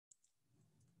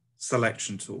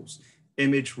selection tools,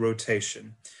 image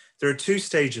rotation. There are two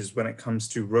stages when it comes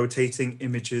to rotating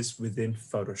images within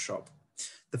Photoshop.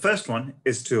 The first one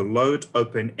is to load,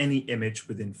 open any image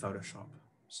within Photoshop.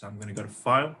 So I'm going to go to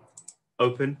File,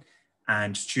 Open,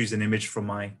 and choose an image from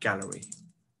my gallery.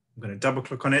 I'm going to double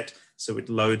click on it so it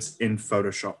loads in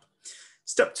Photoshop.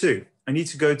 Step 2, I need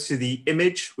to go to the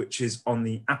image, which is on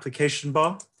the application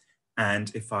bar.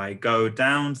 And if I go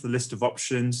down to the list of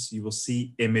options, you will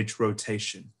see image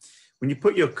rotation. When you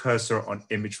put your cursor on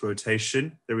image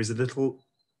rotation, there is a little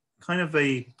kind of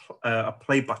a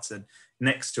play button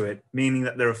next to it, meaning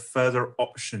that there are further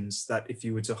options that if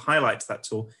you were to highlight that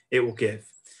tool, it will give.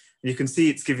 And you can see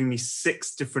it's giving me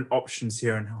 6 different options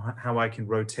here on how I can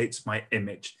rotate my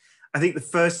image. I think the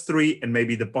first 3 and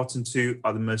maybe the bottom 2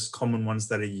 are the most common ones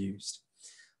that are used.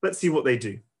 Let's see what they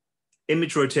do.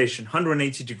 Image rotation,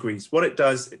 180 degrees. What it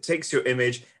does, it takes your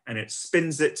image and it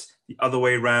spins it the other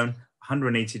way around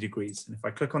 180 degrees. And if I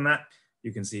click on that,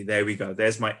 you can see, there we go.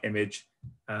 There's my image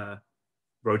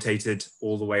rotated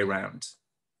all the way around.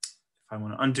 If I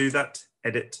want to undo that,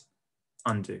 edit,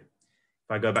 undo. If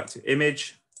I go back to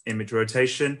image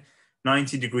rotation,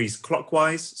 90 degrees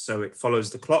clockwise. So it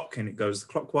follows the clock and it goes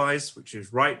clockwise, which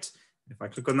is right. If I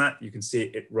click on that, you can see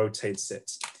it rotates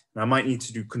it. Now I might need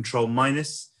to do Control-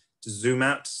 to zoom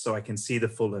out so I can see the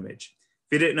full image.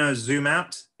 If you didn't know, zoom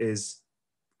out is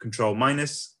Control-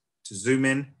 to zoom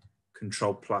in,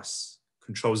 Control+.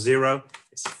 Control-0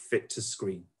 is fit to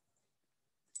screen.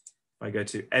 If I go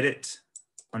to edit,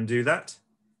 undo that.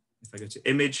 If I go to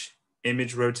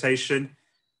image rotation,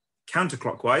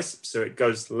 counterclockwise, so it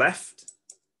goes left.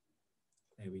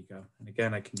 There we go. And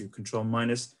again, I can do Control-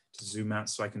 to zoom out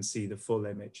so I can see the full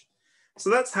image. So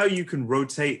that's how you can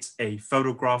rotate a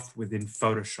photograph within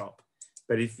Photoshop.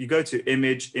 But if you go to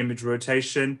image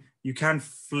rotation, you can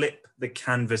flip the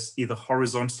canvas either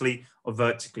horizontally or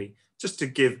vertically, just to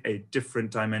give a different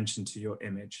dimension to your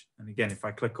image. And again, if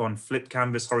I click on flip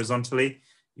canvas horizontally,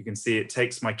 you can see it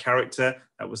takes my character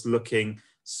that was looking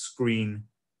screen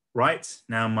right.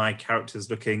 Now my character is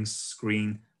looking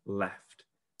screen left.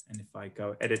 And if I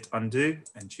go edit, undo,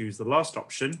 and choose the last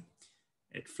option,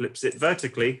 it flips it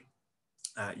vertically.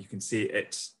 You can see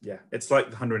it, it's like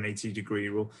the 180 degree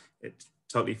rule. It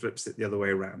totally flips it the other way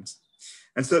around.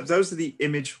 And so those are the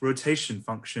image rotation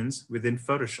functions within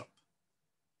Photoshop.